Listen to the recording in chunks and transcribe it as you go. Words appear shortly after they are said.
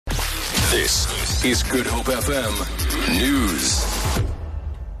This is Good Hope FM News.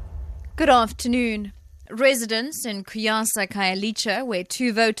 Good afternoon. Residents in Kuyasa, Khayelitsha, where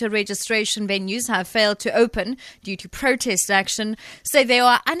 2 voter registration venues have failed to open due to protest action, say they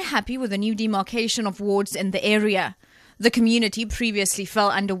are unhappy with the new demarcation of wards in the area. The community previously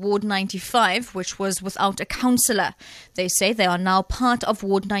fell under Ward 95, which was without a councillor. They say they are now part of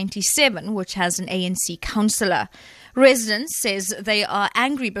Ward 97, which has an ANC councillor. Residents says they are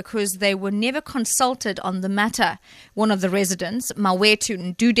angry because they were never consulted on the matter. One of the residents, Mawetu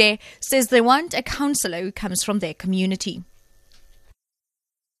Ndude, says they want a councillor who comes from their community.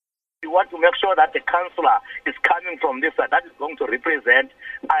 We want to make sure that the councillor is coming from this side, that is going to represent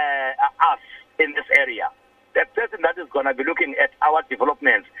us in this area. A person that is going to be looking at our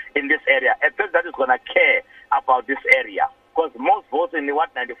developments in this area, a person that is going to care about this area, because most votes in the Ward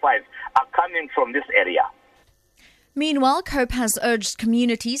 95 are coming from this area. Meanwhile, COPE has urged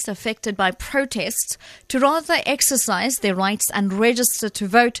communities affected by protests to rather exercise their rights and register to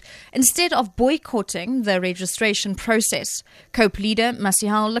vote instead of boycotting the registration process. COPE leader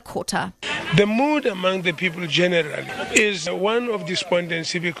Masihao Lakota. The mood among the people generally is one of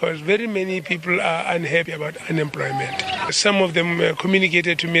despondency because very many people are unhappy about unemployment. Some of them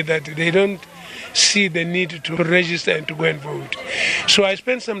communicated to me that they don't see the need to register and to go and vote. So I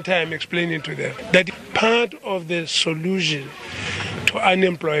spent some time explaining to them that part of the solution to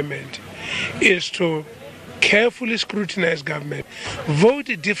unemployment is to carefully scrutinize government, vote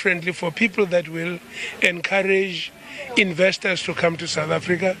differently for people that will encourage investors to come to South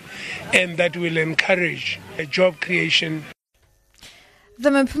Africa and that will encourage job creation. The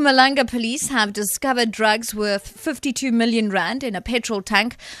Mpumalanga police have discovered drugs worth 52 million rand in a petrol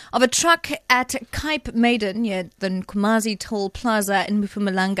tank of a truck at Cape Maiden near the Nkumazi Toll Plaza in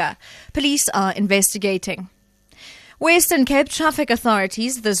Mpumalanga. Police are investigating. Western Cape traffic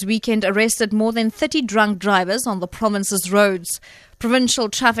authorities this weekend arrested more than 30 drunk drivers on the province's roads. Provincial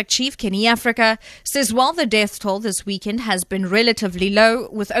Traffic Chief Kenny Africa says while the death toll this weekend has been relatively low,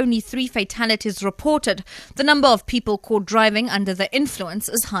 with only 3 fatalities reported, the number of people caught driving under the influence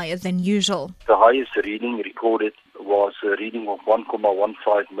is higher than usual. The highest reading recorded was a reading of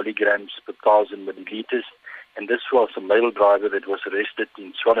 1.15 milligrams per 1,000 milliliters, and this was a male driver that was arrested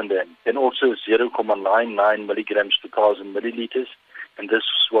in Swellendam. And also 0.99 milligrams per 1,000 milliliters, and this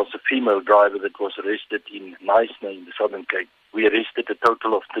was a female driver that was arrested in Knysna in the Southern Cape. We arrested a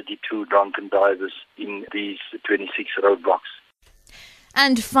total of 32 drunken drivers in these 26 roadblocks.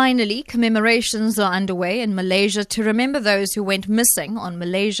 And finally, commemorations are underway in Malaysia to remember those who went missing on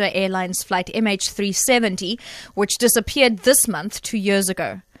Malaysia Airlines flight MH370, which disappeared this month 2 years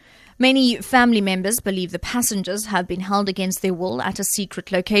ago. Many family members believe the passengers have been held against their will at a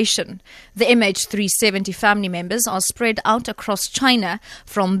secret location. The MH370 family members are spread out across China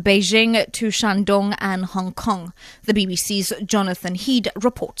from Beijing to Shandong and Hong Kong. The BBC's Jonathan Heed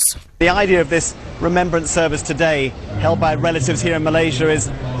reports. The idea of this remembrance service today, held by relatives here in Malaysia, is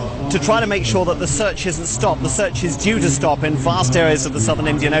to try to make sure that the search isn't stopped. The search is due to stop in vast areas of the southern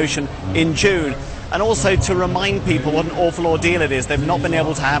Indian Ocean in June. And also to remind people what an awful ordeal it is. They've not been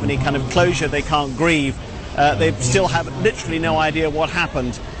able to have any kind of closure. They can't grieve. They still have literally no idea what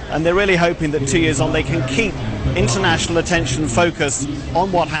happened. And they're really hoping that 2 years on they can keep international attention focused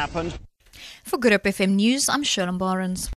on what happened. For Good Hope FM News, I'm Shirley Barnes.